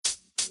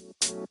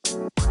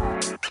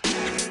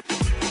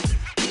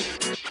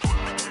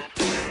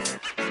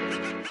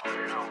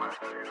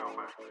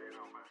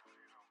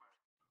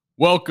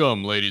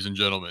Welcome, ladies and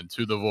gentlemen,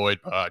 to the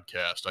Void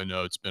Podcast. I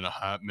know it's been a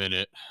hot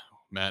minute.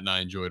 Matt and I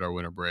enjoyed our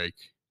winter break.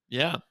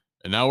 Yeah.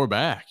 And now we're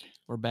back.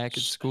 We're back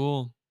at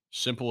school.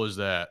 Simple as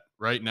that.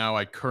 Right now,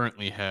 I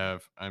currently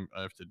have, I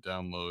have to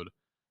download.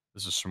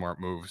 This is a smart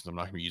move because I'm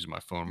not going to be using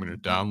my phone. I'm going to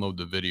download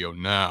the video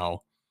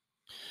now.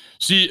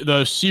 See,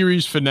 the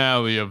series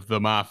finale of the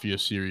Mafia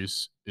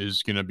series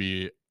is going to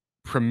be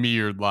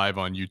premiered live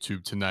on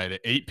YouTube tonight at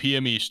 8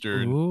 p.m.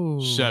 Eastern,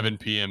 Ooh. 7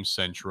 p.m.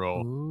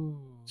 Central, Ooh.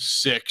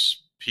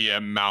 6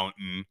 p.m.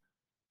 Mountain,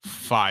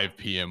 5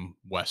 p.m.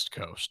 West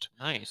Coast.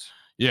 Nice.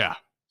 Yeah.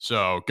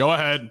 So go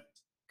ahead,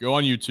 go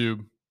on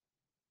YouTube,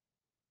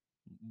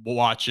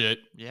 watch it.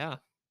 Yeah.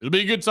 It'll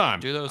be a good time.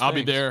 Do those I'll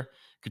be things. there.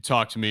 You could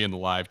talk to me in the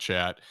live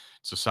chat.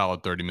 It's a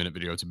solid 30-minute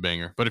video. It's a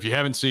banger. But if you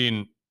haven't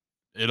seen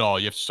it all,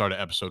 you have to start at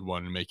episode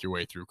 1 and make your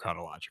way through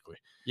chronologically.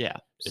 Yeah.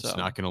 It's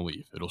not going to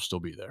leave. It'll still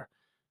be there.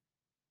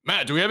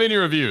 Matt, do we have any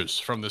reviews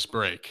from this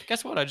break?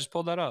 Guess what? I just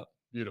pulled that up.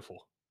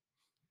 Beautiful.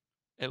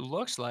 It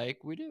looks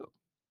like we do.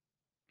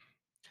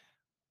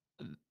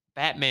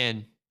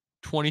 Batman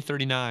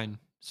 2039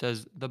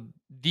 says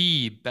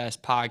the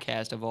best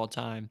podcast of all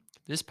time.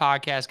 This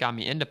podcast got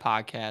me into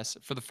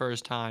podcasts for the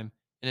first time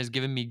and has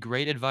given me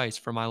great advice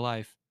for my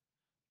life.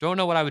 Don't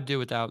know what I would do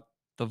without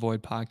the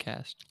Void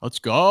podcast. Let's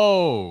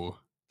go.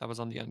 That was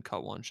on the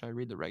uncut one. Should I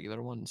read the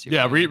regular one and see?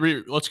 Yeah,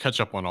 let's catch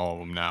up on all of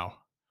them now.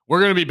 We're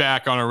going to be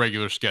back on our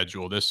regular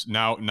schedule.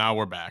 Now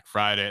we're back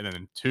Friday, and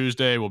then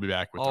Tuesday we'll be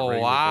back with the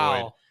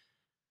regular Void.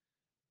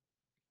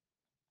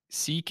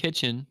 C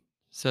Kitchen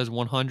says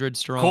 100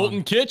 strong.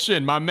 Colton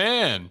Kitchen, my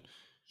man.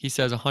 He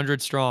says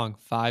 100 strong,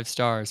 5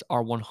 stars.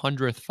 Our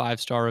 100th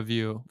 5-star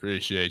review.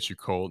 Appreciate you,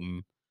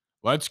 Colton.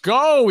 Let's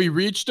go. We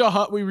reached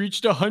 100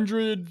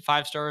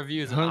 5-star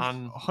reviews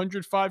on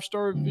 100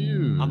 5-star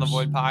reviews on the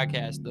Void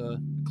podcast, the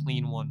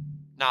clean one,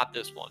 not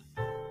this one.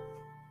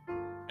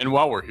 And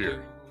while we're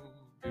here,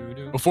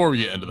 before we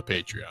get into the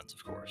Patreons,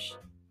 of course,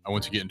 I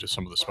want to get into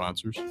some of the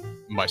sponsors.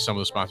 And by some of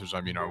the sponsors,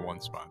 I mean our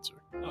one sponsor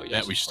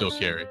that we still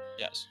carry.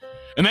 Yes.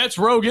 And that's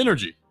Rogue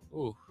Energy.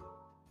 Ooh.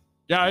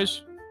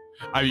 Guys,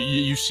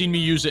 you've seen me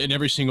use it in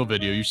every single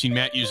video. You've seen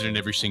Matt use it in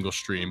every single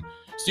stream.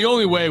 It's the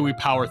only way we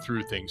power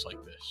through things like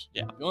this.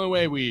 Yeah. The only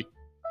way we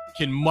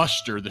can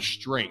muster the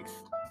strength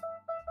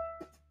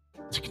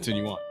to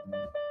continue on.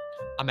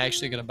 I'm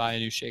actually going to buy a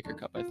new shaker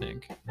cup, I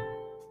think.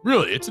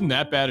 Really? It's in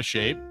that bad a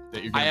shape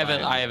that you're going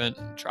to I haven't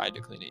tried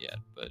to clean it yet,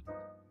 but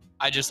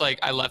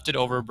I left it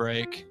over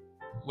break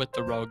with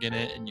the Rogue in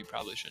it, and you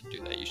probably shouldn't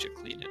do that. You should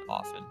clean it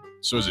often.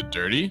 So is it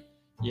dirty?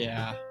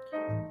 Yeah.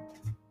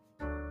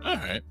 All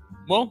right.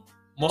 Well,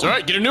 it's all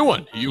right. Get a new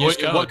one.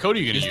 What code are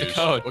you going to use? The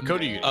code. What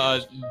code are you going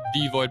to use?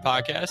 The Void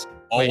Podcast.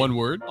 All one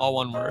word? All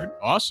one word.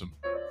 Awesome.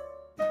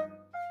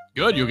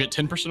 Good. You'll get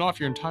 10% off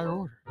your entire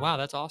order. Wow,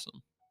 that's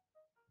awesome.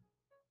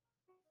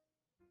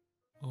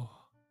 Oh.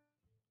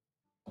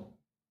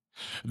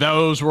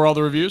 Those were all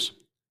the reviews?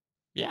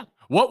 Yeah.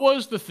 What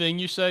was the thing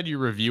you said, your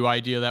review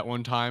idea that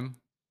one time?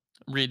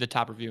 Read the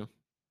top review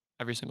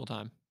every single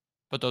time.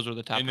 But those were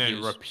the top reviews.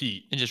 And then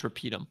repeat. And just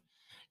repeat them.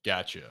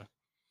 Gotcha.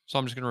 So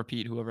I'm just going to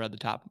repeat whoever had the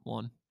top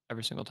one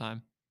every single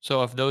time.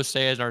 So if those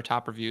stay as our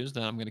top reviews,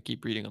 then I'm going to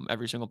keep reading them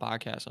every single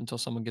podcast until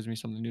someone gives me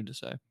something new to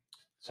say.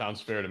 Sounds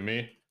fair to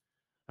me.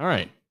 All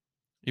right.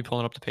 You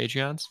pulling up the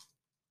Patreons?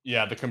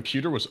 Yeah, the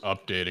computer was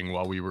updating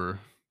while we were,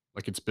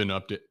 it's been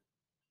updated.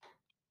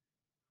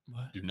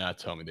 What? Do not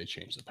tell me they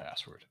changed the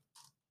password.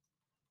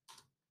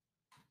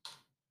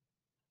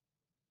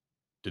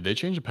 Did they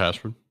change the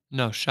password?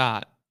 No,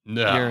 shot.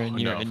 No,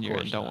 you're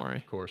in. Don't worry.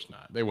 Of course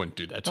not. They wouldn't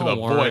do that to the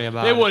Void.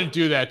 They wouldn't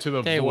do that to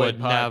the They Void would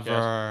podcast.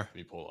 Never. Let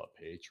me pull up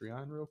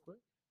Patreon real quick.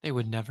 They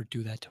would never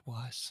do that to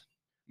us.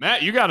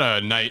 Matt, you got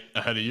a night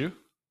ahead of you.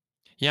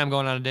 Yeah, I'm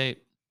going on a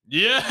date.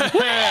 Yeah.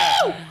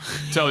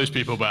 Tell these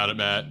people about it,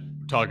 Matt.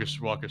 Walk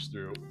us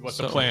through what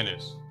the plan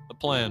is. The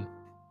plan.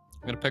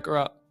 I'm gonna pick her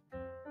up.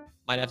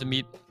 Might have to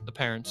meet the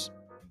parents.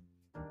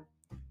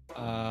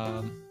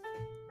 The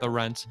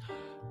rents.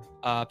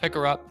 Pick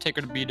her up. Take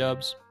her to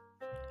B-Dubs.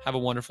 Have a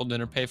wonderful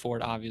dinner. Pay for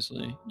it,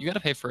 obviously. You got to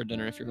pay for a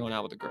dinner if you're going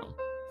out with a girl.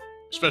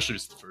 Especially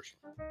if it's the first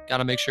one. Got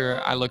to make sure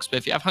I look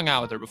spiffy. I've hung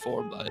out with her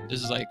before, but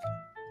this is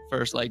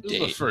first date. This is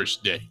the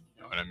first date.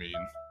 You know what I mean?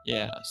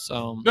 Yeah,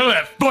 so. None of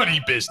that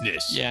funny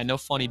business. Yeah, no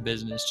funny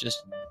business.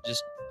 Just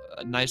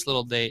a nice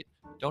little date.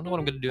 Don't know what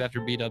I'm going to do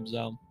after B-Dubs,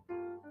 though.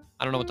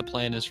 I don't know what the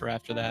plan is for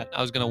after that.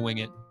 I was going to wing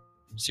it.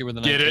 See where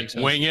the night takes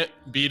us. Wing it.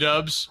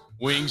 B-Dubs.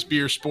 Wings,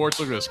 beer, sports.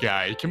 Look at this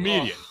guy.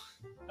 Comedian.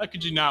 How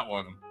could you not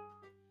want him?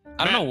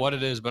 I don't know what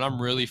it is, but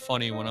I'm really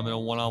funny when I'm in a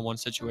one-on-one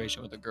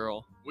situation with a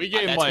girl.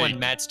 That's when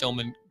Matt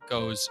Stillman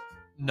goes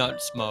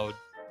nuts mode.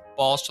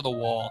 Balls to the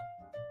wall.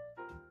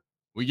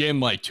 We gave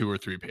him 2 or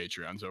 3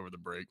 Patreons over the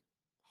break.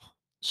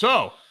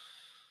 So,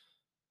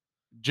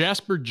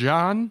 Jasper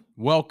John,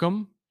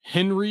 welcome.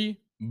 Henry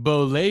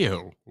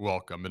Boleo,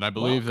 welcome. And I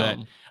believe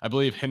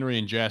Henry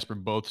and Jasper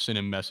both sent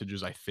him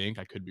messages, I think.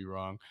 I could be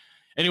wrong.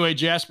 Anyway,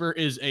 Jasper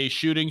is a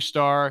shooting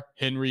star.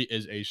 Henry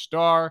is a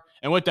star.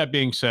 And with that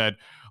being said,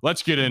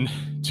 let's get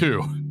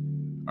into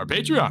our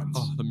Patreons.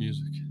 Oh, the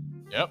music.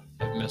 Yep.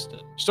 I missed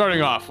it.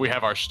 Starting off, we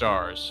have our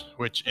stars,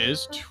 which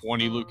is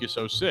 20 Lucas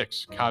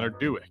 06, Connor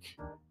Dewick,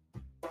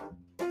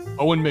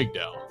 Owen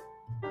Migdal,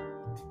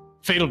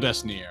 Fatal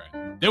Destiny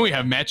Aaron. Then we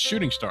have Matt's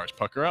shooting stars.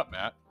 Pucker up,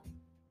 Matt.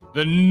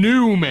 The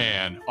new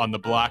man on the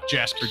block,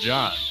 Jasper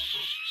John.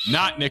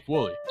 Not Nick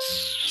Woolley.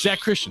 Zach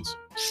Christensen.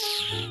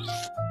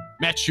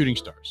 Matt's shooting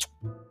stars.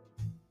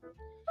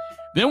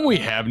 Then we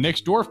have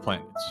Nick's Dwarf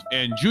Planets.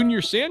 And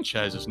Junior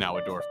Sanchez is now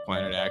a Dwarf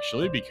Planet,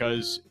 actually,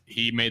 because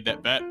he made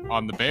that bet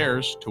on the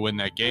Bears to win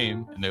that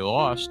game, and they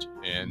lost.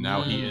 And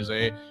now he is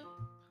a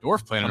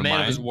Dwarf Planet A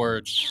man of his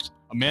words.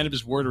 A man of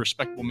his word, a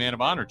respectable man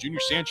of honor. Junior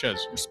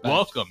Sanchez, Respect.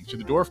 welcome to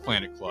the Dwarf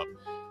Planet Club.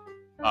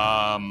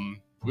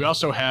 We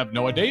also have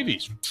Noah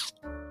Davies,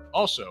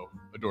 also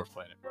a Dwarf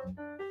Planet.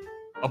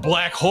 A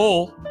black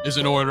hole is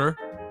in order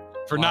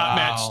for not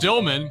Matt Wow.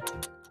 Stillman.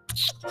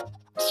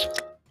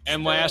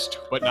 And last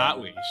but not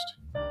least,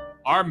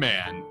 our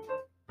man,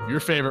 your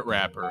favorite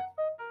rapper,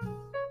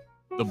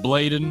 the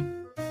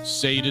Bladen,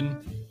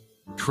 Saden,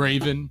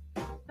 Craven,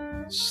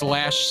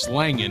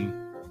 /slangin',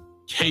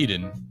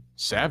 Caden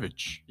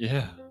Savage.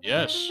 Yeah.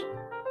 Yes,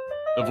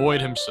 the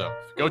Void himself.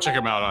 Go check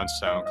him out on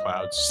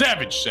SoundCloud.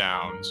 Savage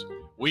Sounds.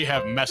 We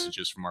have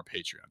messages from our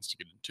Patreons to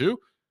get into.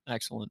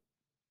 Excellent.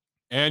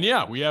 And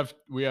yeah, we have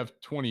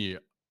 20.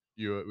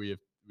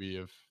 We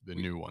have the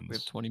new ones. We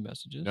have 20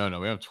 messages. No,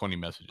 we have 20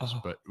 messages,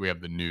 Oh. but we have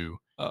the new,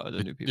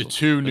 The new people. the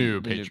two new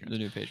the Patreons. The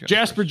new Patreon.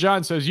 Jasper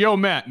John says, "Yo,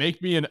 Matt,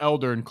 make me an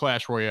elder in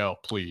Clash Royale,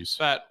 please."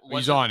 But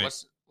He's on it.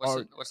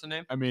 What's the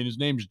name? I mean, his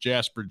name's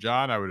Jasper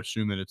John. I would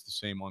assume that it's the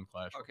same on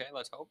Clash. Okay,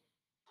 let's hope.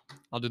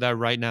 I'll do that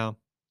right now.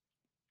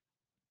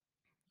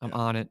 I'm Yeah.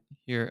 on it.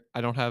 Here,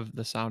 I don't have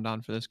the sound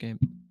on for this game.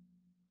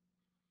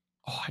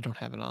 Oh, I don't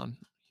have it on.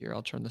 Here,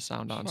 I'll turn the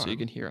sound on so you Fine.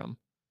 can hear them. I'm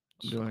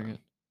It's doing fine.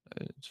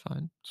 it. It's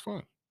fine. It's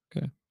fine.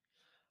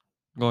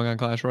 Going on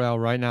Clash Royale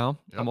right now.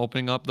 Yep. I'm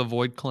opening up the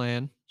Void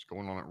Clan. It's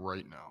going on it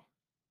right now.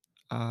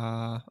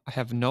 I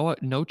have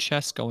no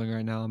chess going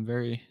right now. I'm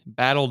very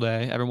battle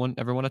day. Everyone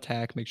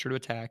attack. Make sure to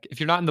attack. If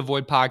you're not in the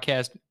Void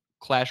Podcast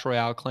Clash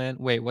Royale clan,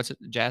 wait, what's it?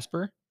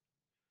 Jasper?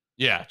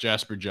 Yeah,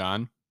 Jasper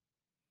John.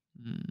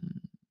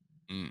 Mm,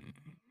 Mm.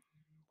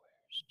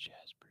 where's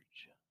Jasper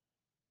John?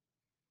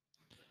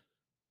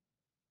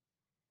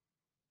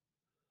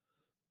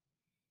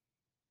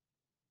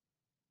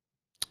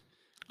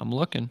 I'm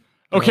looking.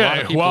 There are a lot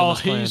Okay, of people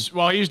in this clan.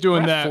 while he's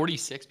doing We're at that,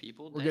 46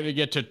 people. we're gonna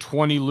get to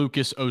 20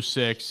 Lucas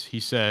 06. He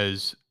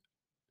says,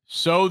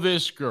 "So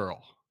this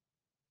girl."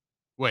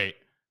 Wait,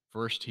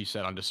 first he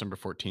said on December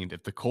 14th,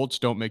 if the Colts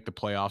don't make the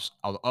playoffs,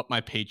 I'll up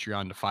my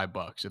Patreon to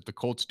 $5. If the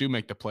Colts do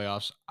make the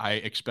playoffs, I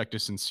expect a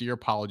sincere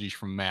apology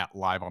from Matt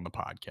live on the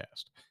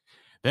podcast.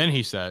 Then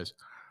he says,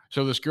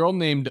 so this girl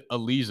named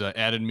Eliza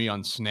added me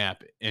on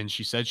Snap, and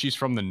she said she's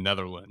from the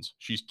Netherlands.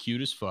 She's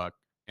cute as fuck,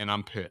 and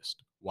I'm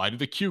pissed. Why do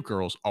the cute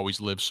girls always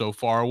live so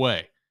far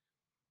away?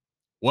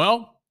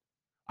 Well,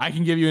 I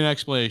can give you an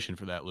explanation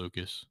for that,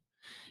 Lucas.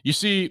 You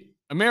see,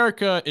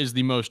 America is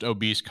the most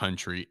obese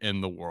country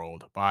in the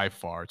world. By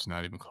far, it's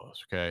not even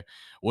close, okay?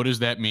 What does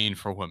that mean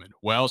for women?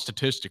 Well,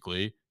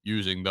 statistically,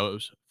 using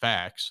those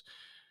facts,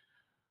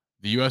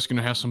 the U.S. is going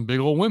to have some big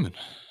old women.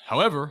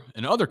 However,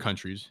 in other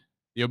countries,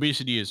 the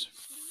obesity is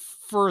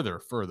further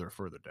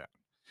down.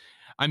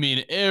 I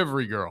mean,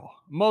 every girl,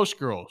 most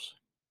girls,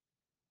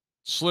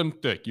 slim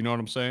thick. You know what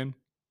I'm saying?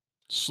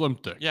 Slim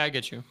thick. Yeah, I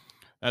get you.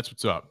 That's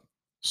what's up.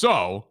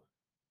 So,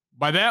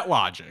 by that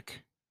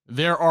logic,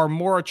 there are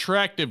more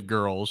attractive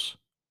girls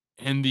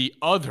in the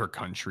other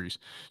countries.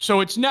 So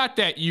it's not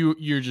that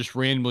you're just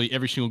randomly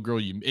every single girl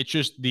it's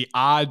just the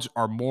odds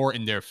are more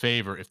in their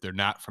favor if they're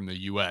not from the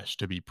US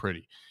to be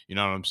pretty. You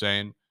know what I'm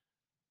saying?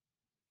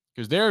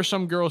 Because there are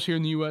some girls here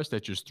in the US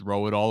that just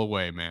throw it all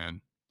away,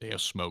 man. They'll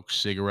smoke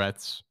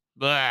cigarettes.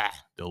 Blah.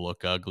 They'll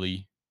look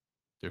ugly.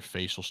 Their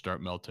face will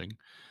start melting.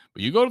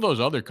 But you go to those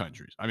other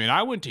countries. I mean,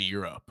 I went to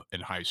Europe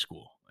in high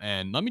school,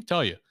 and let me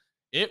tell you,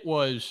 it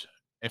was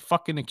a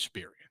fucking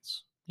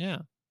experience. Yeah,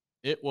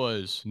 It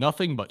was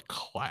nothing but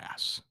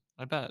class.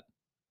 I bet.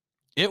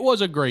 It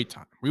was a great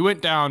time. We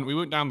went down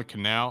the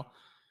canal,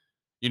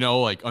 you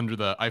know, like under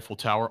the Eiffel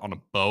Tower on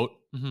a boat,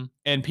 Mhm.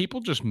 and people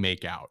just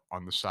make out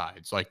on the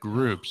sides, like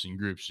groups and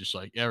groups, just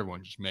like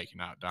everyone just making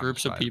out down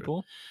Groups the of side it.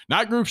 people.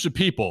 Not groups of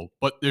people,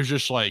 but there's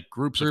just like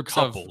groups of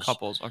couples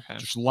Couples. Okay.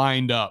 just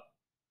lined up,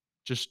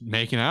 just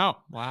making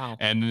out. Wow.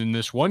 And then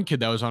this one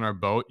kid that was on our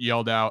boat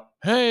yelled out,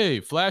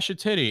 "Hey, flash a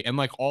titty!" And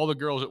like all the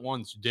girls at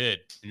once did,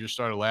 and just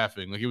started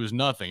laughing like it was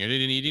nothing. He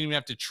didn't even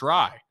have to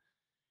try.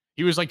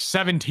 He was like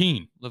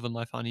 17, Living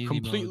life on easy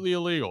mode. completely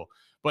illegal.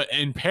 But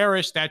in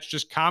Paris, that's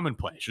just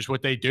commonplace, just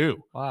what they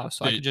do. Wow.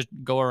 So I the- could just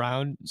go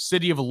around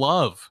City of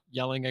love.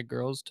 yelling at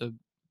girls to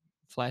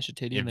flash a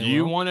titty. If and they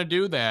you will? want to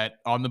do that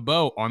on the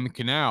boat, on the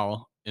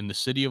canal, in the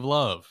City of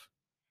Love,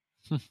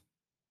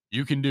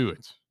 you can do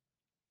it.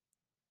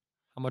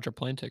 How much are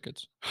plane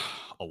tickets?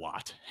 A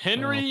lot.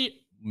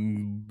 Henry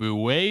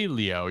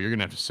Buelio, you're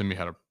gonna have to send me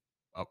how to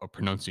a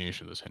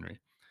pronunciation of this, Henry.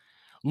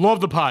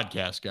 Love the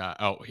podcast, guy.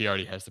 Oh, he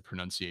already has the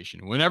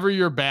pronunciation. Whenever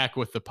you're back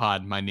with the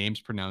pod, my name's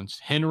pronounced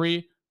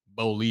Henry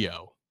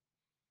Bolio.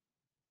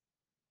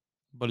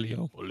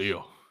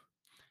 Bolio.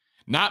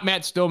 Not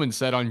Matt Stillman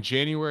said on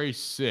January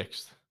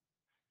 6th.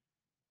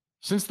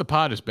 Since the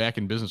pod is back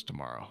in business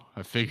tomorrow,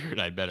 I figured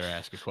I'd better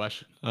ask a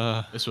question.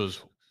 This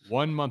was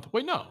 1 month.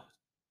 Wait, no.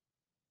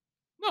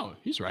 No,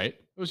 he's right.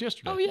 It was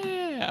yesterday. Oh,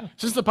 yeah.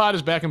 Since the pod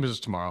is back in business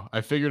tomorrow,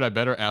 I figured I'd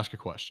better ask a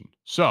question.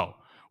 So,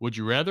 would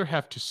you rather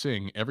have to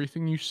sing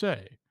everything you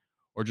say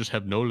or just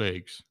have no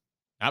legs?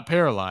 Not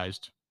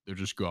paralyzed. They're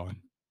just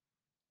gone.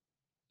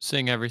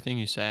 Sing everything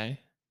you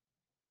say.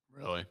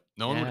 Really?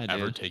 No one would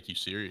ever take you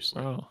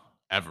seriously. Bro,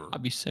 Ever.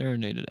 I'd be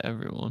serenaded to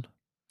everyone.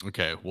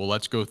 Okay, well,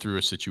 let's go through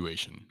a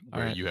situation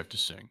where right. you have to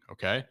sing,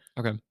 okay?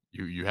 Okay.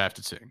 You have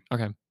to sing.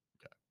 Okay.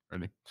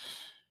 Ready?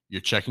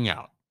 You're checking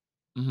out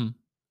Mm-hmm.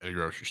 at a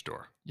grocery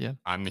store. Yeah.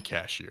 I'm the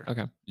cashier.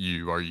 Okay.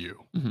 You are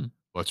you. Mm-hmm.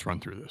 Let's run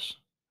through this.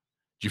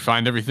 Did you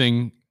find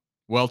everything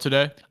well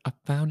today? I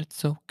found it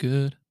so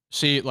good.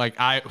 See, like,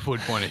 I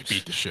would want to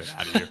beat the shit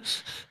out of you.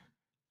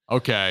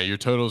 Okay, your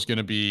total is going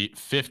to be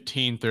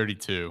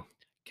 $15.32.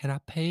 Can I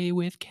pay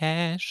with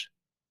cash?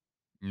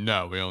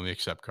 No, we only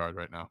accept card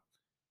right now.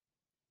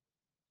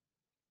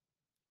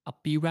 I'll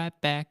be right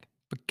back.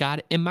 Forgot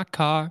it in my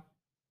car.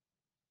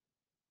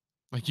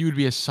 Like, you would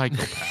be a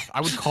psychopath.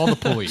 I would call the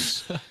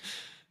police. If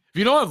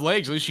you don't have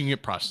legs, at least you can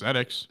get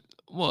prosthetics.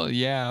 Well,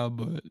 yeah,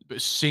 but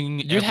sing.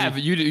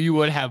 You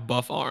would have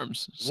buff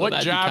arms. So what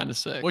that'd job? Be kind of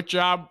sick. What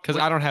job? Because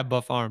I don't have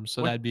buff arms,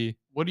 so that'd be.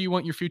 What do you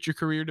want your future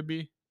career to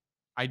be?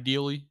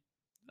 Ideally,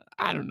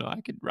 I don't know. I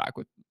could rock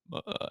with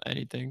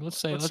anything. Let's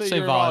say you're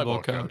volleyball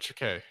a coach.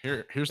 Okay,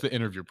 here's the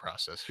interview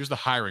process. Here's the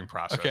hiring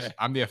process. Okay.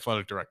 I'm the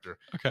athletic director.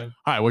 Okay.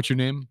 Hi, what's your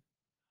name?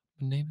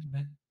 My name is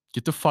Matt.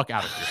 Get the fuck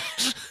out of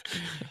here.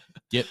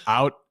 Get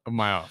out of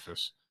my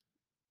office.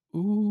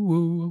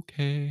 Ooh,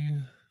 okay.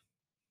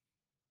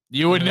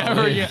 You would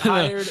never get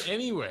hired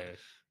anyway.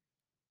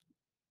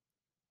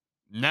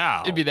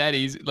 Now it'd be that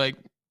easy. Like,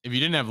 if you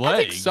didn't have legs, I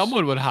think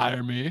someone would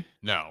hire me.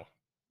 No.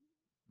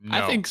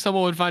 I think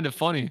someone would find it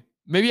funny.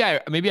 Maybe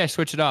I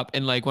switch it up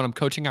and like when I'm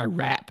coaching, I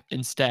rap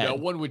instead. No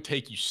one would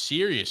take you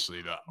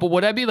seriously though. But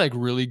would I be like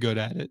really good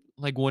at it?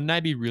 Like, wouldn't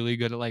I be really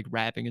good at like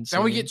rapping and singing?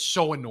 That would get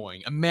so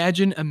annoying.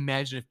 Imagine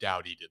if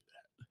Dowdy did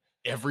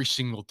that every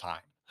single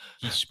time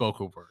he spoke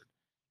a word.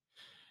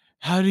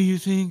 How do you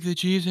think the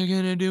Chiefs are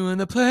going to do in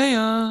the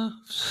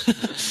playoffs?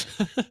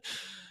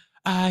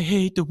 I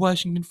hate the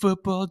Washington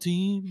football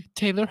team.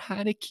 Taylor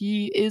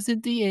Heineke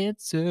isn't the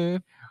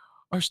answer.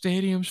 Our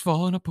stadium's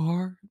falling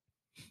apart.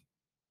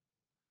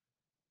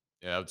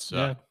 Yeah, that would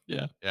suck.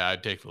 Yeah,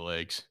 I'd take the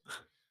legs.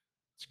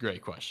 It's a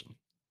great question.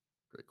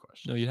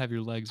 No, you'd have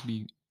your legs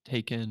be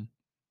taken.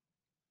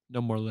 No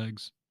more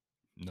legs.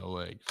 No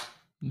legs.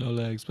 No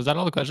legs. Was that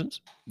all the questions?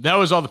 That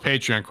was all the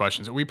Patreon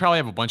questions. We probably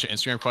have a bunch of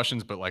Instagram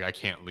questions, but like I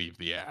can't leave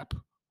the app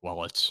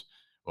while it's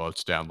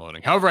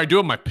downloading. However, I do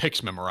have my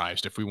picks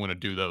memorized if we want to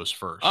do those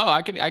first. Oh,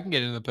 I can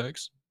get into the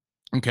picks.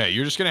 Okay,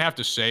 you're just gonna have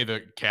to say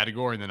the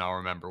category and then I'll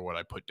remember what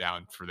I put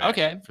down for that.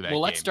 Okay. For that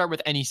let's start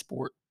with any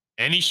sport.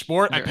 Any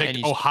sport? I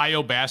picked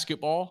Ohio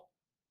basketball.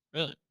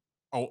 Really?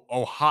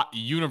 Oh,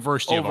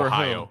 University of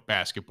Ohio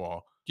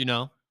basketball. Do you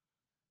know?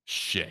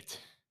 Shit.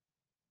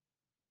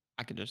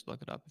 I could just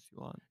look it up if you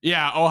want.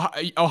 Yeah,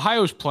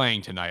 Ohio's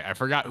playing tonight. I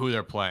forgot who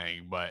they're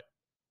playing, but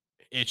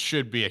it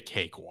should be a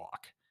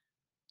cakewalk.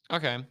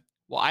 Okay.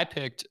 Well,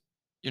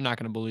 you're not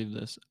going to believe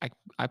this.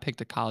 I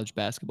picked a college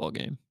basketball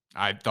game.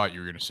 I thought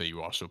you were going to say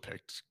you also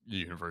picked the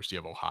University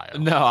of Ohio.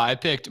 No, I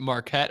picked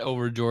Marquette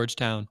over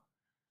Georgetown.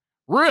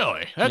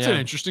 Really? That's an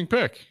interesting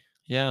pick.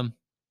 Yeah.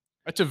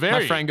 That's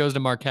my friend goes to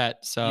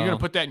Marquette, so you're going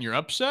to put that in your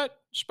upset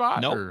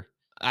spot? No. Nope.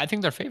 I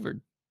think they're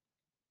favored.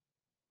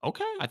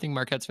 Okay. I think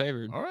Marquette's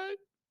favored. All right.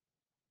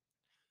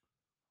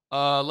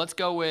 Let's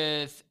go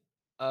with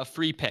a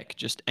free pick.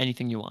 Just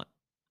anything you want.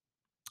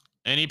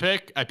 Any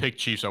pick? I picked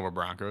Chiefs over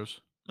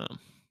Broncos. Oh.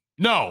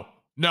 No.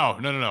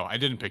 I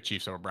didn't pick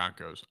Chiefs over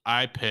Broncos.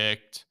 My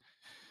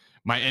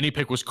any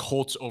pick was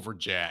Colts over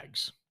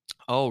Jags.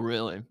 Oh,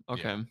 really?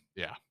 Okay.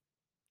 Yeah.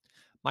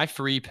 My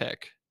free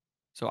pick.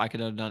 So I could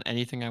have done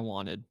anything I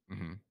wanted.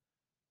 Mm-hmm.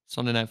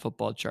 Sunday Night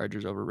Football,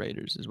 Chargers over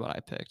Raiders is what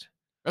I picked.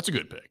 That's a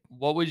good pick.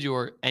 What was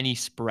your any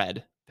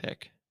spread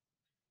pick?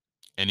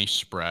 Any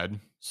spread?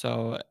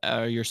 So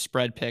your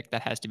spread pick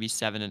that has to be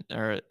 7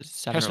 or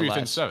 7 has or to be less.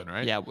 within 7,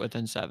 right? Yeah,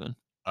 within 7.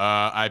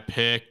 I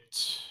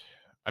picked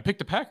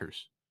the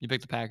Packers. You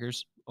picked the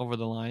Packers over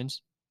the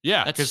Lions?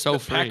 Yeah, that's so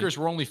free. Packers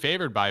were only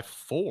favored by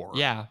 4.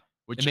 Yeah,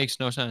 it makes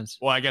no sense.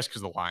 Well, I guess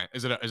because the Lions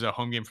is it a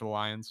home game for the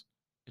Lions?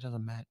 It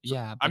doesn't matter.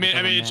 Yeah, I mean,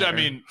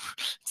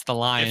 it's the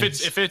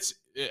Lions. If it's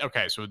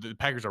okay, so the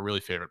Packers are really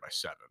favored by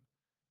 7,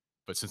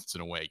 but since it's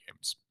an away game,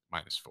 it's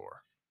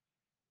 -4.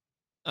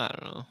 I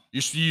don't know.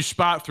 You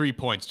spot 3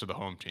 points to the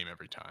home team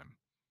every time.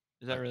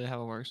 Is that really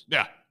how it works?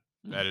 Yeah,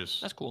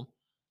 that's cool.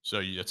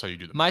 So that's how you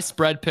do the My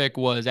spread pick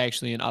was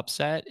actually an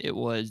upset. It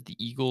was the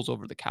Eagles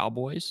over the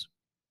Cowboys.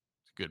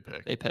 Good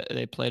pick.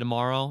 They play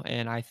tomorrow,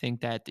 and I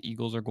think that the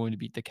Eagles are going to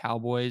beat the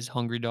Cowboys.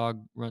 Hungry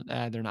dog run.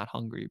 They're not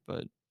hungry,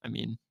 but I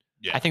mean,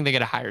 Yeah. I think they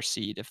get a higher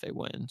seed if they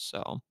win.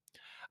 So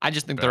I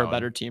just think they're a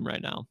better team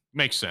right now.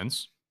 Makes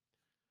sense.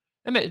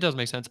 It does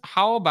make sense.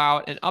 How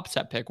about an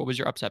upset pick? What was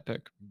your upset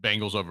pick?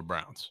 Bengals over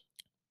Browns.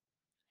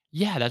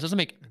 Yeah, that doesn't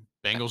make.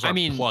 Bengals are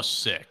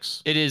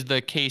 +6. It is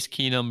the Case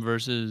Keenum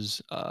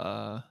versus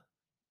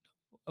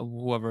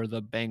whoever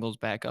the Bengals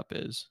backup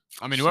is.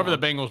 I mean, whoever the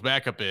Bengals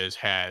backup is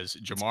has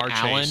Jamar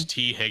Chase,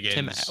 T.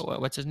 Higgins,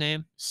 what's his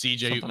name?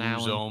 CJ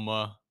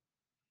Uzomah,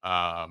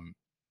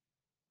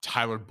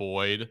 Tyler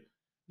Boyd.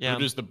 Yeah.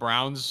 Who does the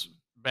Browns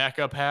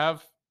backup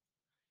have?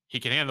 He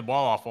can hand the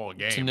ball off all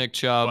game. To Nick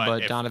Chubb,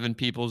 but Donovan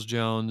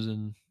Peoples-Jones,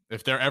 and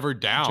if they're ever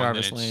down,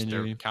 Jarvis then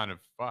they're kind of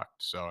fucked.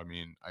 So I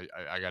mean,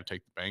 I got to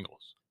take the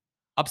Bengals.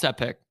 Upset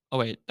pick. Oh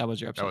wait, that was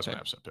your upset pick. That was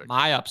my upset pick.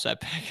 My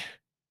upset pick.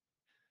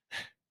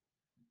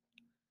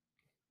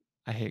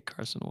 I hate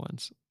Carson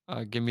Wentz.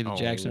 Give me the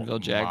Jacksonville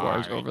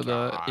Jaguars over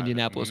the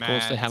Indianapolis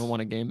Colts. They haven't won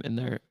a game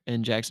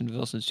in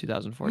Jacksonville since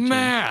 2014.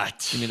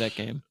 Matt, give me that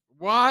game.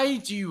 Why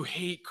do you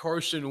hate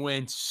Carson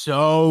Wentz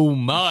so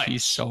much?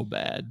 He's so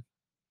bad.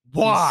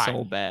 Why? He's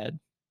so bad.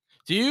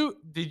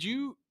 Did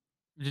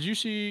you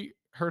see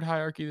Herd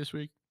Hierarchy this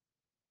week?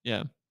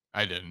 Yeah.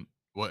 I didn't.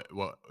 What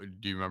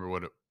do you remember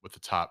what the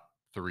top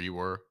 3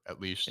 were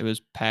at least? It was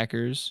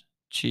Packers,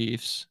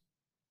 Chiefs,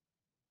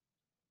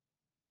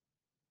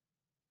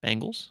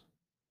 Bengals.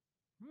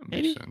 That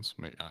makes sense.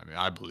 I mean,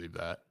 I believe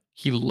that.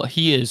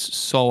 He is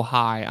so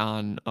high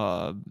on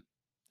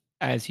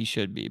as he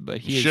should be, but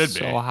he is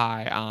so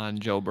high on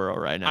Joe Burrow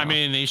right now. I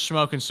mean, he's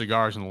smoking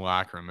cigars in the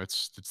locker room.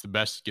 It's the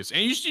best it gets.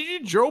 And you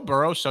see, Joe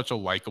Burrow's such a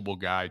likable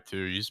guy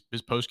too.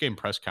 His post-game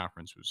press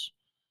conference was.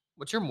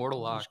 What's your mortal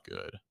lock?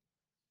 Good.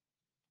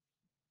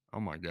 Oh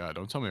my God!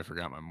 Don't tell me I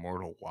forgot my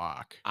mortal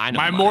lock. I know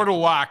my mortal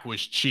lock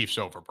was Chiefs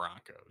over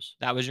Broncos.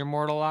 That was your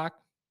mortal lock?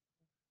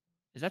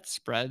 Is that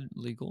spread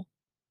legal?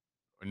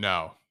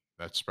 No,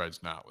 that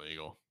spread's not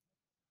legal.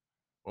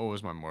 What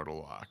was my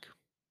mortal lock?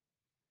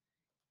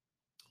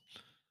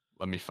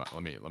 Let me try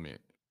and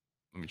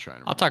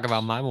remember. I'll talk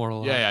about my mortal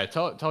lock. Yeah.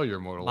 Tell your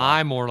mortal lock.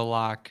 My mortal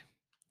lock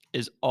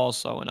is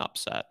also an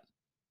upset.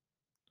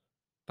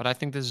 But I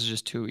think this is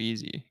just too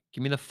easy.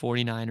 Give me the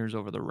 49ers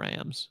over the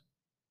Rams.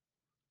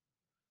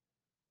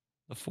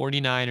 The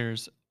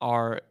 49ers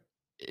are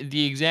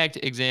the exact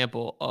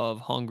example of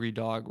hungry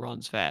dog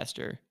runs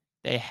faster.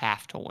 They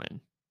have to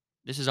win.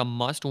 This is a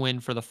must win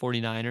for the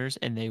 49ers,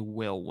 and they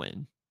will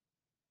win.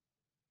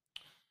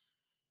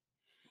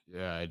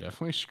 Yeah, I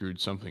definitely screwed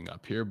something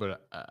up here,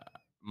 but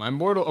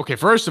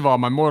first of all,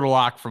 my mortal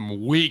lock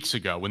from weeks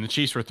ago when the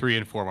Chiefs were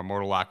 3-4, my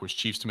mortal lock was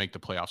Chiefs to make the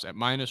playoffs at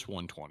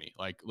 -120.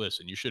 Like,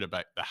 listen, you should have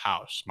bet the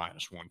house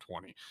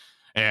 -120.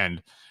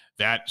 And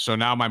so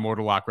now my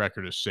mortal lock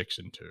record is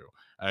 6-2.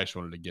 I just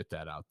wanted to get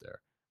that out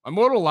there. My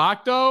mortal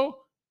lock,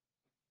 though,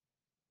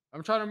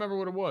 I'm trying to remember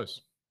what it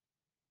was.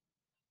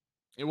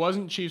 It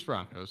wasn't Chiefs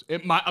Broncos.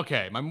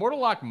 My mortal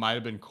lock might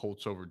have been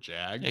Colts over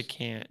Jags. It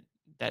can't.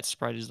 That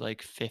spread is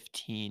like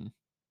 15.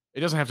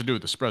 It doesn't have to do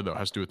with the spread, though. It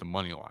has to do with the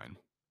money line.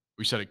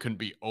 We said it couldn't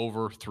be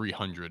over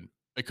 300.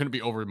 It couldn't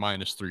be over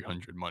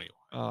 -300 money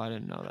line. Oh, I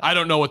didn't know that. I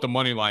don't know what the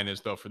money line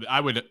is, though. I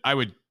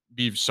would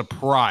be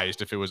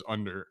surprised if it was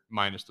under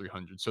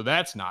 -300. So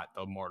that's not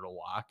the mortal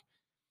lock.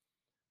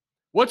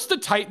 What's the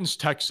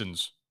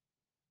Titans-Texans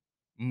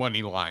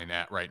money line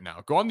at right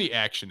now? Go on the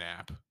Action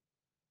app.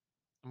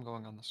 I'm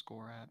going on the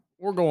Score app.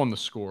 Or go on the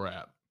Score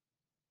app.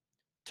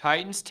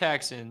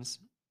 Titans-Texans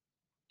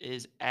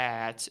is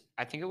at,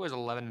 I think it was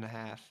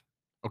 11.5.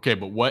 Okay,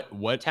 but what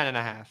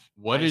 10.5.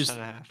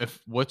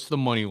 What's the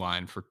money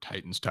line for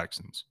Titans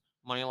Texans?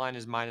 Money line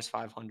is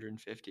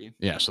 -550.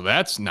 Yeah, so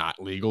that's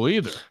not legal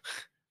either.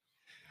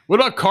 What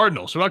about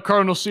Cardinals? What about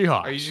Cardinals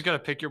Seahawks? Are you just gonna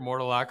pick your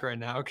mortal lock right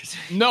now?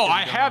 No,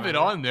 I have it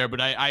on there,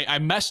 but I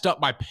messed up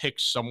my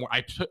picks somewhere.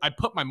 I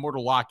put my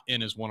mortal lock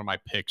in as one of my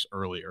picks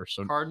earlier.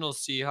 So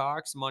Cardinals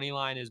Seahawks money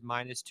line is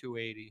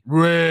 -280.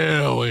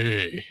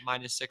 Really?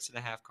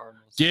 -6.5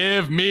 Cardinals.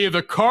 Give me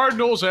the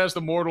Cardinals as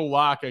the mortal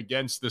lock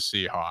against the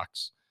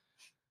Seahawks.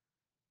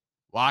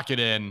 Lock it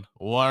in.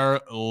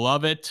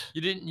 Love it.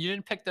 You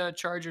didn't pick the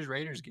Chargers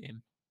Raiders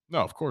game. No,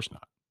 of course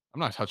not.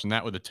 I'm not touching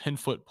that with a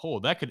 10-foot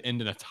pole. That could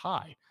end in a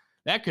tie.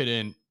 That could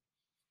end.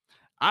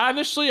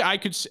 Honestly, I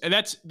could.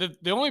 That's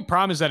the only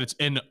problem is that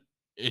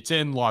it's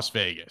in Las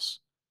Vegas.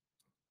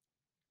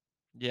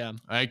 Yeah,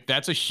 like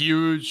that's a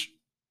huge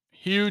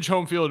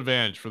home field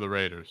advantage for the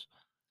Raiders.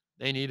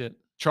 They need it.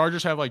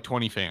 Chargers have like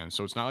 20 fans,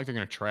 so it's not like they're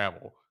going to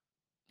travel.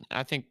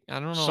 I don't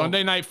know.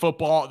 Sunday Night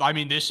Football. I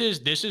mean, this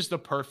is the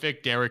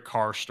perfect Derek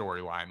Carr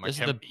storyline. Like this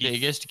is the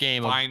biggest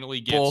game of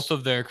both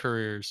of their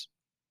careers.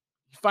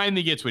 He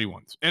finally gets what he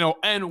wants.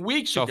 And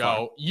weeks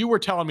ago, you were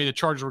telling me the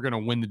Chargers were going to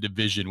win the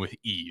division with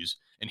ease.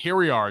 And here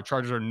we are.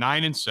 Chargers are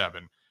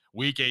 9-7,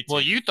 week 18.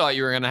 Well, you thought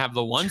you were going to have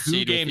the 1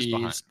 seed with ease,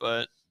 behind.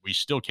 But we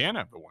still can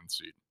have the 1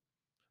 seed.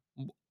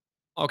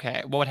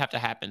 Okay, what would have to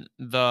happen?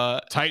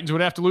 The Titans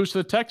would have to lose to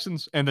the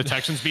Texans, and the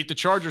Texans beat the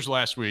Chargers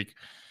last week.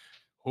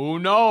 Who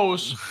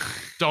knows?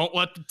 Don't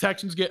let the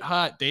Texans get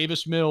hot.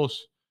 Davis Mills.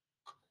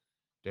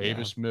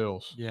 Davis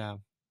Mills. Yeah.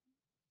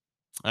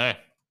 Hey,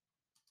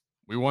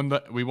 we won the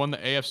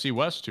AFC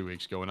West 2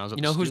 weeks ago, and I was at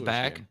You the know who's Steelers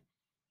back? game.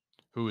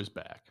 Who is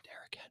back?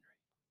 Derrick Henry.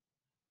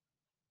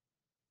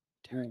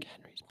 Derrick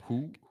Henry's back.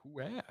 Who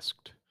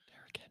asked?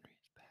 Derrick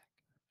Henry's back.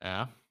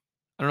 Yeah.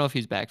 I don't know if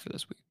he's back for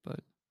this week, but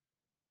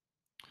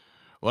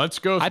Let's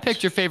go. I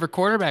picked your favorite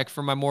quarterback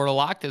for my mortal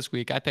lock this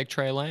week. I picked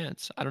Trey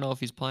Lance. I don't know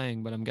if he's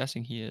playing, but I'm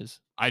guessing he is.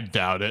 I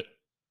doubt it.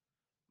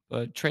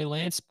 But Trey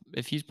Lance,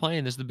 if he's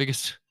playing, this is the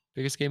biggest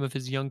game of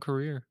his young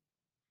career.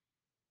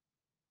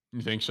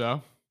 You think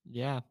so?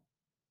 Yeah.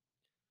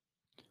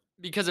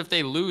 Because if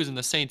they lose and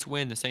the Saints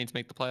win, the Saints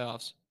make the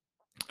playoffs.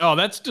 Oh,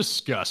 that's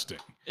disgusting.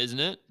 Isn't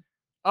it?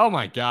 Oh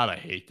my God, I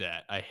hate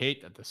that. I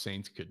hate that the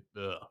Saints could.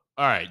 Ugh.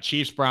 All right,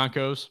 Chiefs,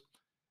 Broncos.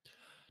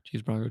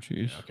 Chiefs, Broncos,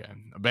 Chiefs. Okay.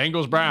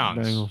 Bengals,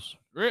 Browns. Bengals.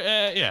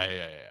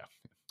 Yeah.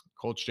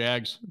 Colts,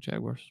 Jags.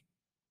 Jaguars.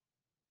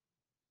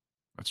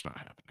 That's not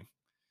happening.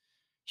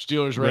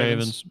 Steelers,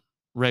 Ravens.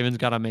 Ravens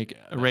got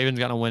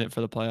to win it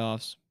for the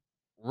playoffs.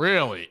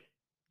 Really?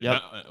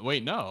 Yep.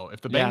 Wait, no.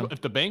 If the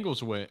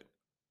Bengals win,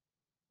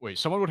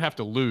 someone would have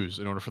to lose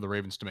in order for the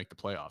Ravens to make the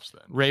playoffs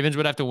then. Ravens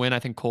would have to win. I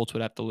think Colts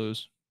would have to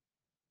lose.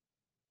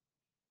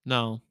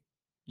 No.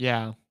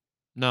 Yeah.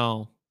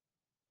 No.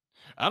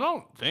 I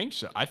don't think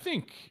so. I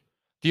think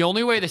the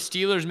only way the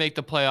Steelers make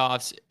the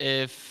playoffs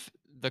if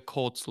the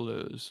Colts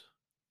lose.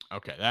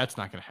 Okay, that's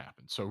not going to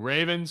happen. So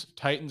Ravens,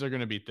 Titans are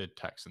going to beat the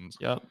Texans.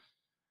 Yep.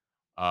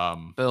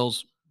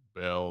 Bills,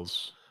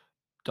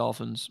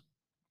 Dolphins.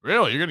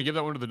 Really? You're going to give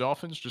that one to the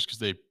Dolphins just because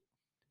they...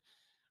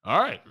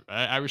 All right.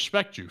 I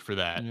respect you for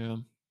that. Yeah.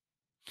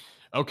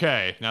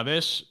 Okay, now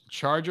this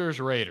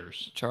Chargers,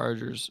 Raiders.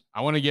 Chargers.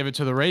 I want to give it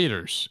to the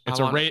Raiders. It's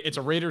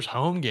a Raiders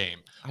home game.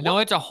 I know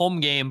it's a home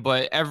game,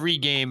 but every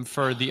game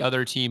for the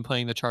other team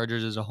playing the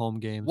Chargers is a home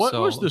game. What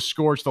was the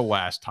scores the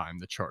last time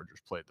the Chargers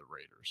played the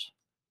Raiders?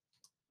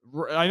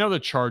 I know the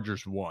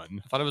Chargers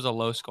won. I thought it was a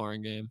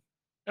low-scoring game.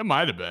 It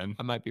might have been.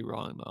 I might be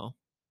wrong, though.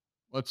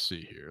 Let's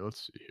see here.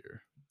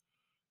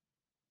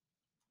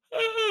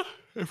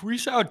 If we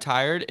sound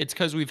tired, it's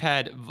because we've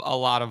had a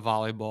lot of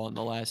volleyball in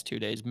the last 2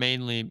 days.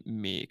 Mainly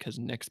me, because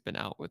Nick's been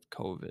out with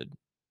COVID.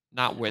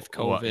 Not with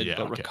COVID,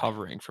 but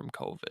recovering from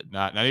COVID.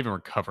 Not even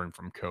recovering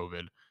from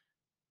COVID.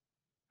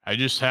 I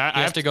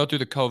have to go through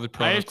the COVID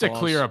protocol. I have to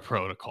clear a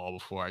protocol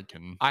before I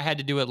can. I had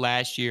to do it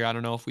last year. I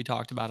don't know if we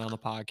talked about it on the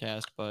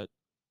podcast, but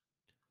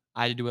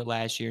I had to do it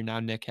last year.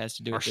 Now Nick has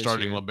to do it this year. Our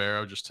starting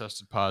libero just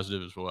tested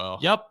positive as well.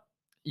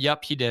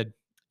 Yep, he did.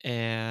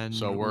 And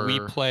so we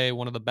play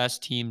one of the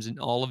best teams in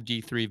all of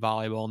D3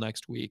 volleyball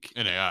next week.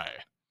 NAI.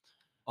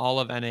 All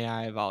of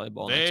NAI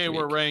volleyball next week. They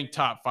were ranked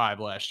top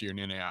 5 last year in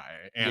NAI,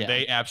 and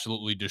they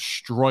absolutely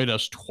destroyed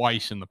us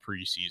twice in the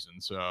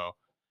preseason.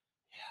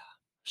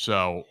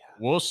 So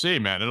we'll see,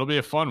 man. It'll be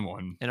a fun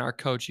one. And our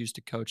coach used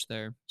to coach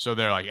there. So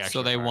they're like,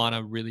 so they want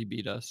to really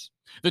beat us.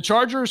 The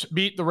Chargers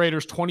beat the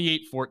Raiders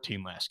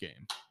 28-14 last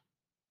game.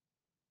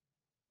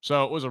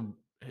 So it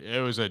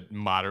was a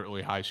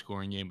moderately high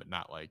scoring game, but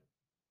not like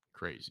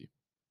crazy.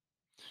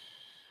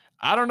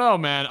 I don't know,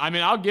 man. I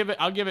mean, I'll give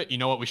it. You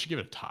know what? We should give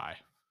it a tie.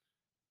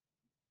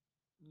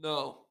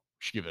 No. We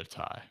should give it a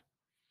tie.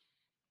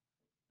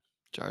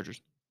 Chargers.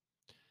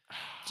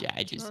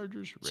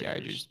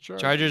 Chargers.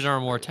 Chargers are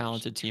a more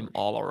talented team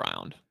all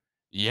around.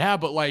 Yeah,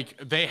 but like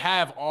they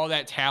have all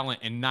that talent,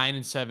 and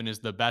 9-7 is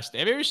the best.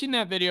 Have you ever seen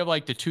that video of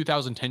like the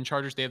 2010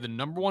 Chargers? They have the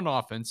 #1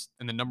 offense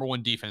and the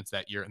 #1 defense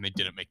that year, and they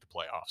didn't make the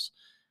playoffs.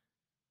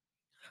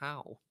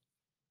 How?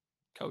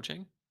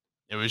 Coaching?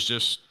 It was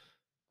just,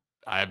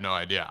 I have no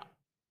idea.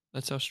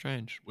 That's so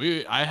strange.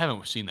 I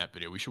haven't seen that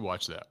video. We should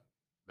watch that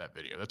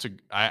video.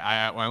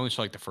 I only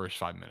saw like the first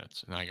 5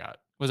 minutes, and I got.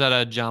 Was that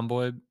a John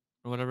Boyd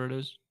or whatever it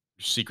is?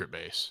 Secret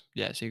Base.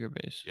 Yeah, Secret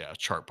Base. Yeah,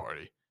 chart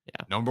party.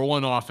 Yeah.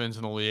 #1 offense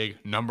in the league,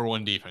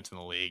 #1 defense in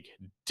the league.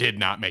 Did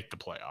not make the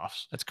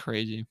playoffs. That's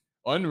crazy.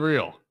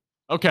 Unreal.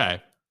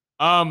 Okay.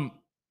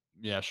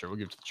 Yeah, sure. We'll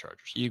give it to the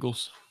Chargers.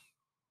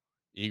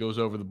 Eagles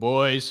over the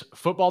boys.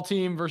 Football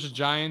team versus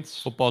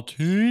Giants. Football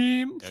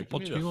team. Yeah,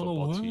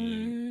 football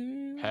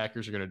team.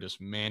 Packers are going to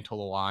dismantle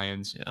the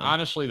Lions. Yeah.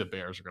 Honestly, the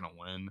Bears are going to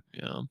win.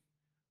 Yeah.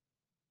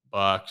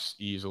 Bucks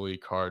easily.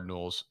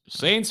 Cardinals.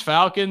 Saints,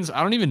 Falcons.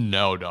 I don't even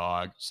know,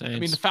 dog. Saints. I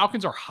mean, the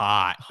Falcons are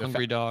hot.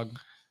 Hungry dog.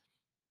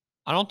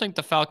 I don't think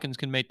the Falcons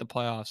can make the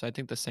playoffs. I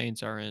think the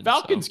Saints are in.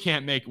 Falcons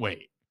can't make.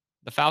 Wait.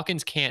 The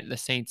Falcons can't. The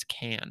Saints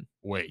can.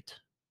 Wait.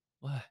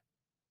 What?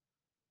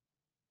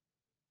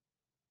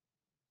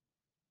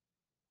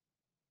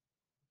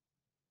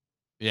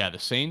 Yeah, the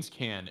Saints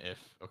can if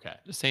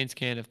The Saints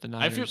can if the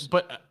Niners.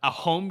 But a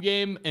home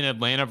game in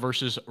Atlanta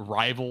versus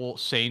rival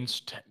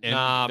Saints.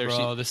 Nah,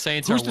 bro. The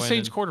Saints are winning. Who's the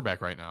Saints quarterback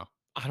right now?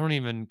 I don't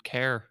even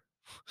care.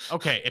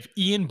 Okay, if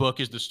Ian Book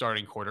is the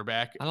starting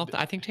quarterback,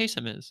 I think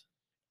Taysom is.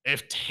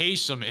 If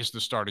Taysom is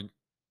the starting,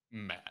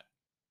 Matt.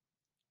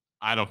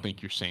 I don't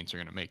think your Saints are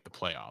going to make the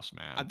playoffs,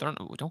 man. I don't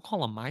know. Don't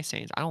call them my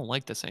Saints. I don't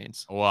like the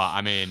Saints. Well,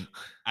 I mean,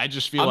 I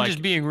just feel I'm like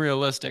just being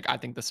realistic. I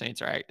think the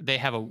Saints are. They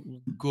have a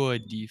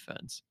good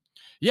defense.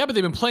 yeah, but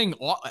they've been playing.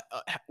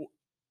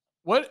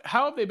 What?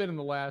 How have they been in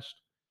the last?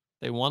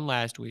 They won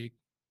last week.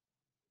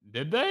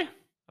 Did they?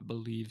 I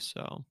believe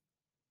so.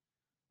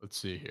 Let's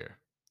see here.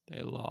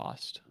 They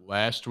lost.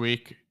 Last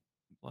week.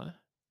 What?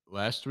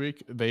 Last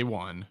week they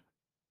won.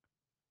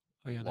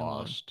 Oh yeah, they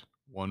Lost.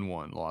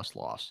 1-1.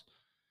 Lost.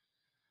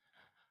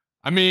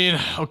 I mean,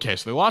 okay,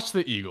 so they lost to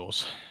the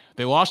Eagles.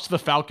 They lost to the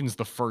Falcons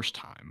the first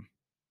time.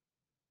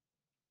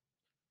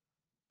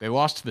 They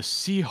lost to the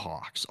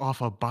Seahawks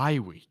off a bye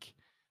week.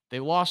 They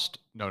lost.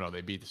 No,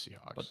 they beat the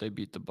Seahawks. But they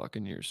beat the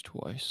Buccaneers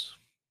twice.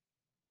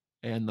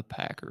 And the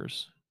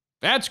Packers.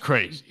 That's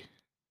crazy.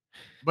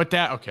 But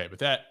that.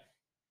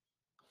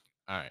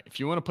 All right. If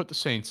you want to put the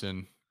Saints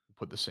in,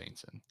 put the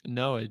Saints in.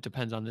 No, it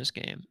depends on this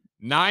game.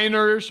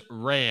 Niners,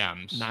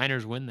 Rams.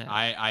 Niners win that.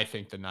 I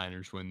think the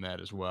Niners win that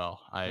as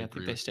well. I agree. I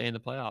think they stay in the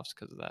playoffs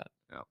because of that.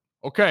 Yeah.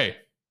 Okay.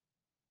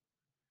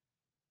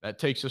 That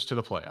takes us to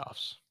the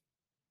playoffs.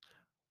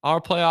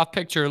 Our playoff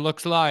picture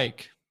looks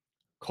like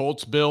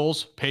Colts,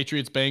 Bills,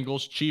 Patriots,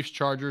 Bengals, Chiefs,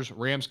 Chargers,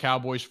 Rams,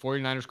 Cowboys,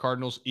 49ers,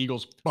 Cardinals,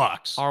 Eagles,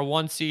 Bucks. Our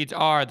 1 seeds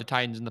are the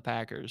Titans and the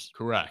Packers.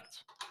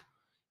 Correct.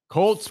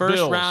 Colts, First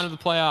Bills. round of the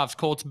playoffs.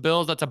 Colts,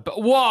 Bills. That's a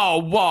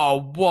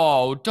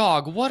whoa,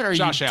 dog. What are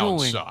Josh you Allen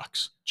doing?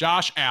 sucks.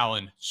 Josh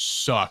Allen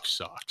sucks.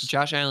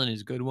 Josh Allen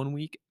is good 1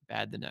 week,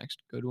 bad the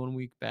next. Good 1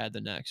 week, bad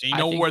the next. And you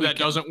know where that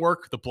doesn't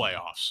work? The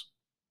playoffs.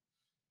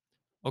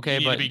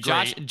 Okay, but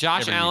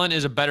Josh Allen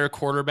is a better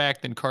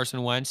quarterback than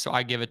Carson Wentz, so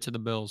I give it to the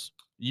Bills.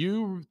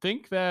 You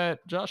think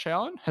that Josh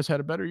Allen has had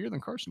a better year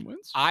than Carson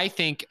Wentz? I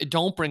think. I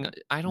don't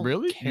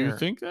really care. You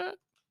think that?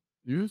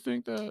 You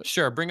think that?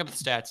 Sure. Bring up the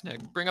stats,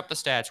 Nick. Bring up the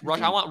stats.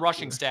 I want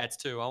rushing stats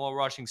too. I want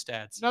rushing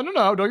stats. No.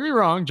 Don't get me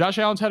wrong. Josh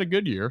Allen's had a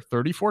good year.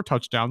 34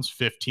 touchdowns,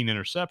 15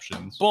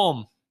 interceptions.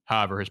 Boom.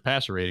 However, his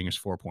passer rating is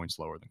 4 points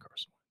lower than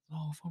Carson.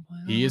 Oh,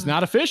 he is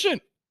not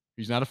efficient.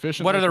 He's not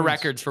efficient. What are the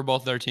records for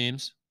both their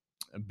teams?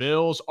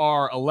 Bills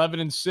are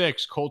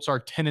 11-6. Colts are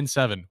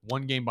 10-7.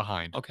 1 game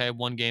behind. Okay,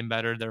 1 game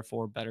better,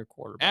 therefore better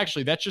quarterback.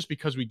 Actually, that's just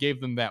because we gave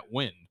them that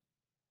win.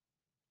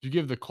 If you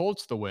give the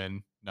Colts the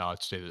win, no,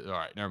 let's say that. All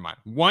right, never mind.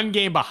 1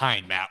 game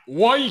behind, Matt.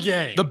 1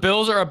 game. The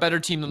Bills are a better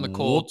team than the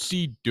Colts.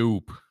 Whoopsie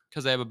doop.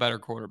 Because they have a better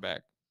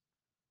quarterback.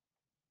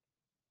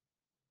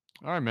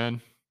 All right,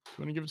 man. I'm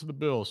going to give it to the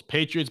Bills.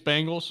 Patriots,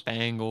 Bengals.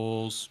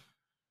 Bengals.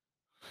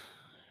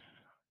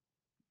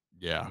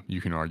 Yeah, you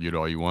can argue it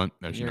all you want.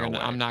 There's no way.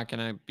 I'm not going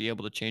to be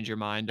able to change your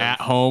mind.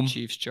 At home.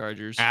 Chiefs,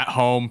 Chargers. At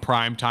home,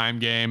 primetime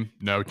game.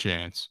 No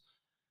chance.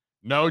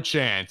 No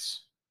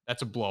chance.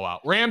 That's a blowout.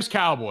 Rams,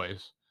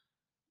 Cowboys.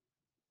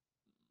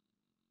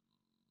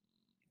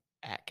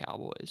 At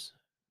Cowboys.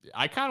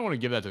 I kind of want to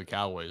give that to the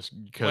Cowboys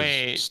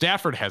because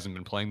Stafford hasn't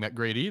been playing that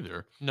great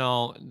either.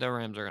 No, the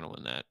Rams are going to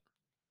win that.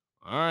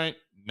 All right.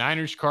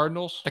 Niners,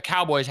 Cardinals. The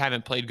Cowboys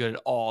haven't played good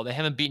at all. They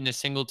haven't beaten a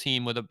single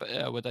team with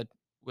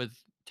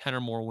 10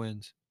 or more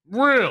wins.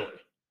 Really?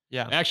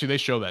 Yeah. Actually, they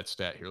show that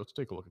stat here. Let's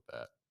take a look at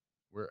that.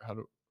 How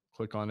to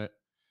click on it?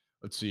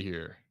 Let's see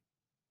here.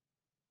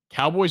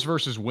 Cowboys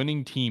versus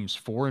winning teams,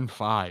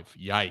 4-5.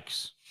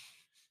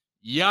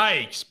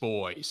 Yikes,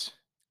 boys.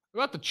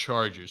 What about the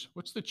Chargers?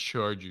 What's the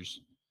Chargers?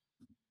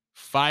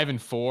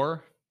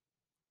 5-4.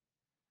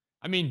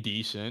 I mean,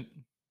 decent.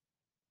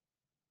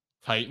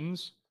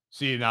 Titans.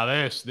 See, now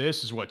this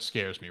is what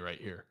scares me right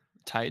here.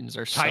 Titans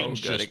are so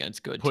good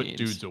against good teams. Put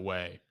dudes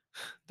away.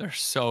 They're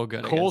so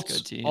good Colts,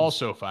 against good teams.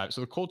 Also 5.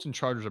 So the Colts and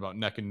Chargers are about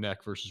neck and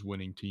neck versus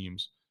winning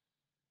teams.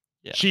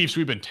 Yeah. Chiefs,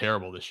 we've been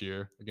terrible this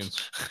year against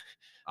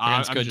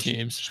good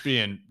teams.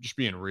 Just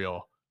being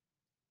real.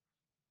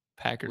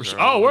 Packers.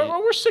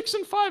 We're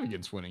 6-5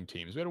 against winning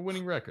teams. We had a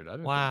winning record. I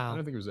Wow. I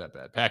don't think it was that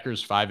bad.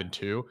 Packers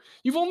 5-2.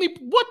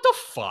 What the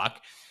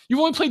fuck? You've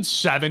only played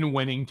 7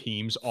 winning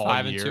teams all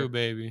year. 5-2,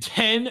 baby.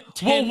 10.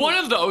 Well,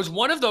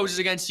 one of those is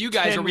against you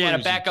guys where we had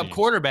a backup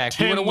quarterback.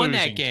 We would have won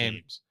that game.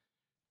 Teams.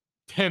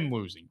 10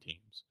 losing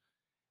teams.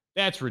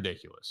 That's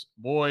ridiculous.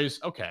 Boys,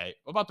 okay.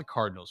 What about the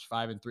Cardinals?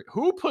 5-3.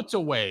 Who puts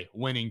away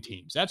winning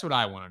teams? That's what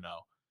I want to know.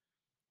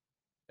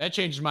 That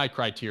changes my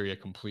criteria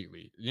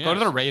completely. Yes. Go to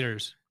the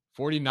Raiders.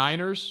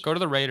 49ers. Go to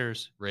the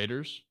Raiders.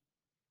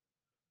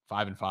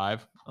 5-5.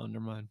 Oh, never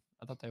mind.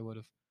 I thought they would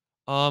have.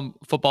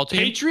 Football team.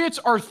 Patriots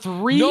are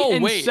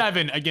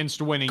 3-7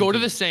 against winning. Go to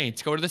the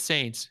Saints. Go to the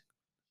Saints.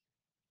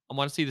 I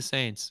want to see the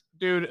Saints.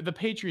 Dude, the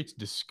Patriots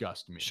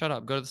disgust me. Shut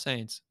up. Go to the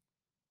Saints.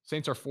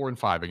 Saints are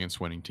 4-5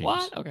 against winning teams.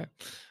 What? Okay.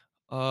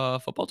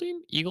 Football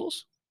team.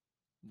 Eagles.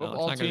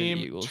 Football team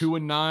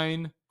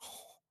 2-9.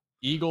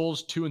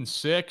 Eagles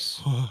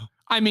 2-6.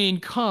 I mean,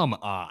 come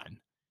on.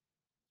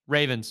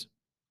 Ravens.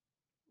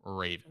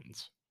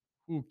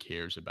 Who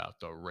cares about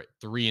the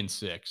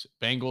 3-6?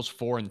 Bengals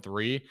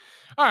 4-3.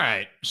 All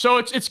right, so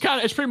it's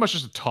pretty much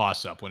just a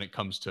toss up when it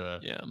comes to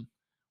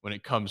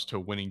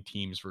winning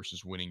teams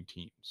versus winning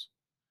teams.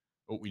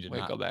 Oh, we did Wait,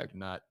 not. go back. Did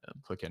not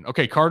click in.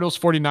 Okay, Cardinals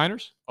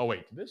 49ers. Oh,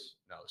 wait, this?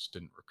 No, this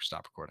didn't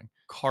stop recording.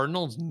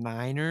 Cardinals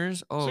Niners.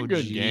 It's Oh, a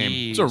good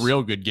game. It's a geez.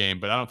 real good game,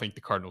 but I don't think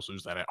the Cardinals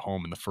lose that at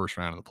home in the first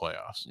round of the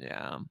playoffs.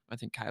 Yeah, I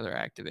think Kyler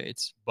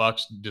activates.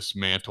 Bucks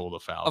dismantle the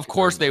Falcons. Of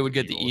course they would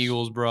get the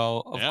Eagles,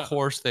 bro. Of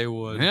course they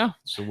would. Yeah,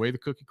 it's the way the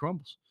cookie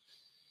crumbles.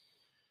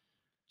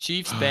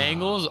 Chiefs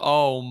Bengals.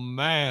 Oh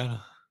man.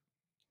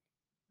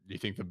 Do you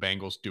think the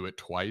Bengals do it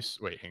twice?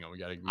 Wait, hang on. We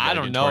got to I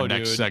don't get to our know,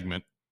 next dude. segment.